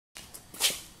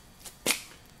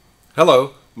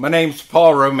Hello, my name's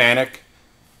Paul Romanick,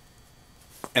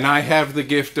 and I have the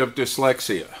gift of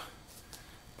dyslexia.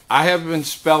 I have been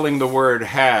spelling the word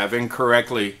have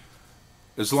incorrectly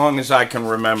as long as I can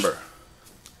remember.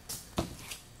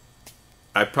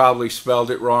 I probably spelled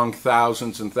it wrong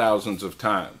thousands and thousands of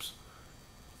times.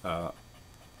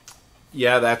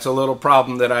 Yeah, that's a little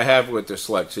problem that I have with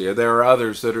dyslexia. There are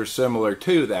others that are similar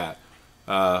to that.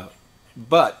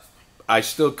 But I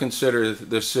still consider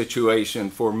this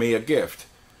situation for me a gift.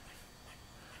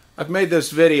 I've made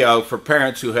this video for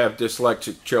parents who have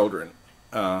dyslexic children.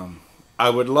 I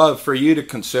would love for you to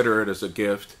consider it as a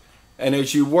gift. And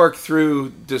as you work through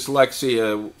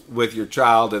dyslexia with your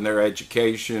child and their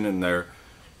education and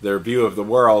their view of the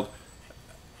world,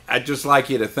 I'd just like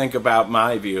you to think about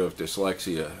my view of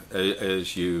dyslexia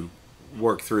as you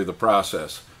work through the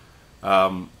process.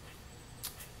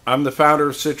 I'm the founder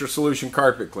of Citrus Solution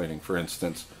Carpet Cleaning, for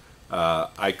instance.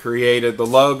 I created the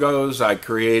logos, I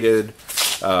created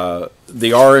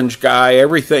the orange guy.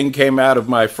 Everything came out of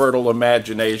my fertile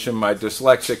imagination, my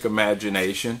dyslexic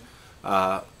imagination.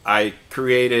 I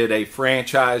created a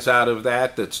franchise out of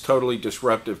that that's totally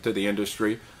disruptive to the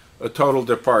industry, a total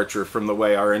departure from the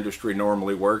way our industry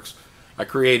normally works. I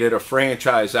created a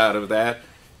franchise out of that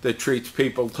that treats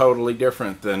people totally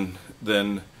different than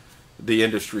the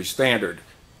industry standard.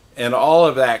 And all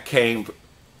of that came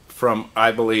from,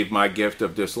 I believe, my gift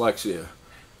of dyslexia.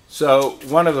 So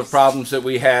one of the problems that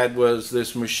we had was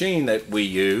this machine that we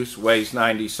use weighs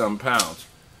 90-some pounds.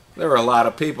 There were a lot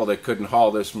of people that couldn't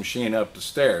haul this machine up the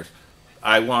stairs.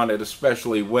 I wanted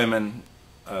especially women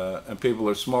and people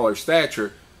of smaller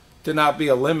stature to not be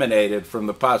eliminated from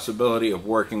the possibility of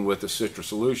working with the Citrus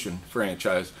Solution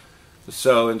franchise.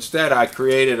 So instead I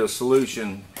created a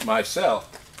solution myself.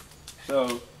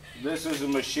 So this is a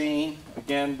machine,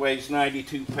 again weighs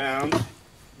 92 pounds.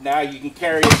 Now you can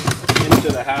carry it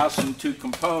into the house in two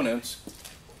components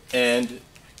and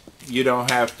you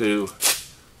don't have to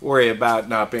worry about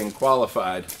not being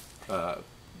qualified to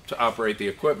operate the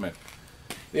equipment.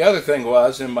 The other thing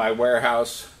was, in my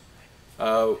warehouse,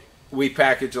 we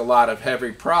package a lot of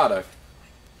heavy product,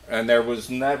 and there was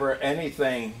never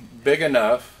anything big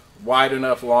enough, wide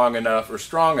enough, long enough, or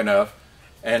strong enough,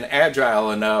 and agile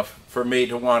enough for me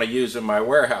to want to use in my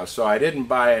warehouse. So I didn't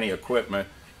buy any equipment.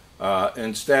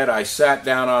 Instead, I sat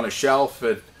down on a shelf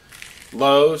at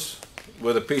Lowe's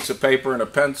with a piece of paper and a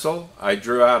pencil. I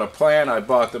drew out a plan, I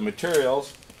bought the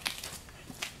materials,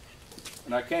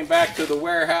 and I came back to the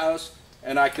warehouse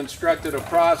and I constructed a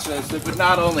process that would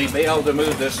not only be able to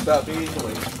move this stuff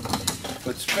easily,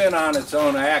 but spin on its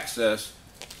own axis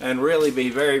and really be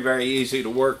very, very easy to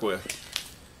work with.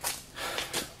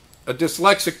 A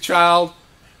dyslexic child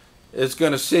is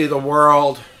going to see the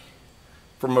world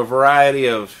from a variety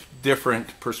of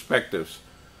different perspectives.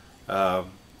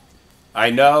 I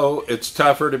know it's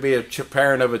tougher to be a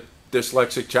parent of a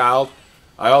dyslexic child.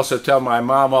 I also tell my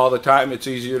mom all the time it's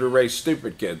easier to raise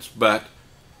stupid kids, but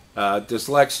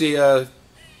dyslexia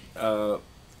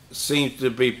seems to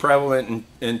be prevalent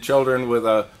in children with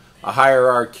a higher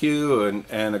IQ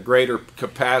and a greater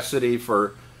capacity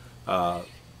for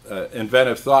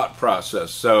inventive thought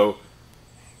process. So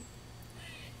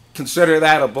consider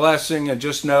that a blessing, and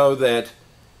just know that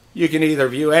you can either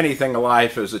view anything in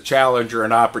life as a challenge or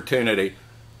an opportunity.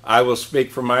 I will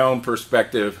speak from my own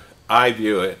perspective. I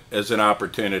view it as an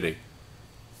opportunity.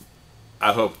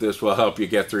 I hope this will help you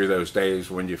get through those days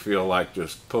when you feel like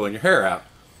just pulling your hair out.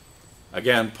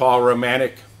 Again, Paul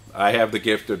Romanick, I have the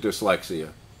gift of dyslexia.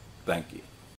 Thank you.